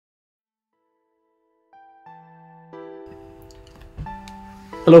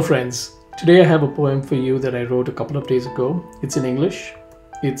Hello friends, today I have a poem for you that I wrote a couple of days ago. It's in English.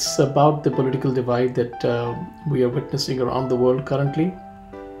 It's about the political divide that we are witnessing around the world currently.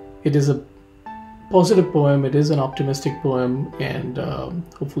 It is a positive poem, it is an optimistic poem, and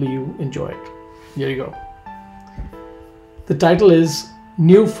hopefully you enjoy it. Here you go. The title is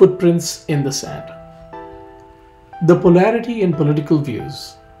New Footprints in the Sand. The polarity in political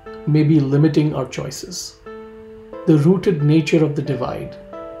views may be limiting our choices. The rooted nature of the divide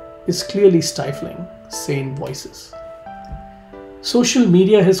is clearly stifling sane voices. Social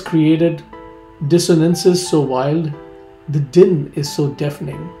media has created dissonances so wild, the din is so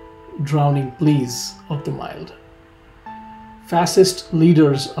deafening, drowning pleas of the mild. Fascist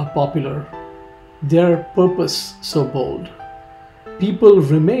leaders are popular, their purpose so bold. People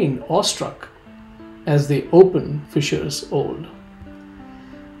remain awestruck as they open fissures old.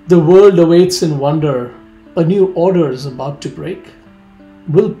 The world awaits in wonder, a new order is about to break.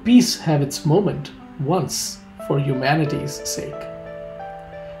 Will peace have its moment once for humanity's sake?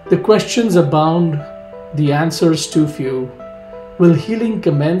 The questions abound, the answers too few. Will healing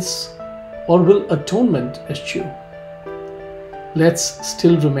commence or will atonement eschew? Let's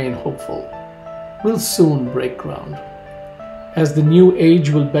still remain hopeful. We'll soon break ground. As the new age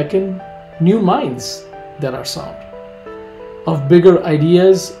will beckon, new minds that are sound. Of bigger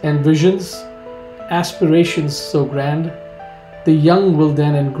ideas and visions, aspirations so grand, the young will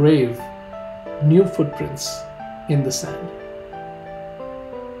then engrave new footprints in the sand.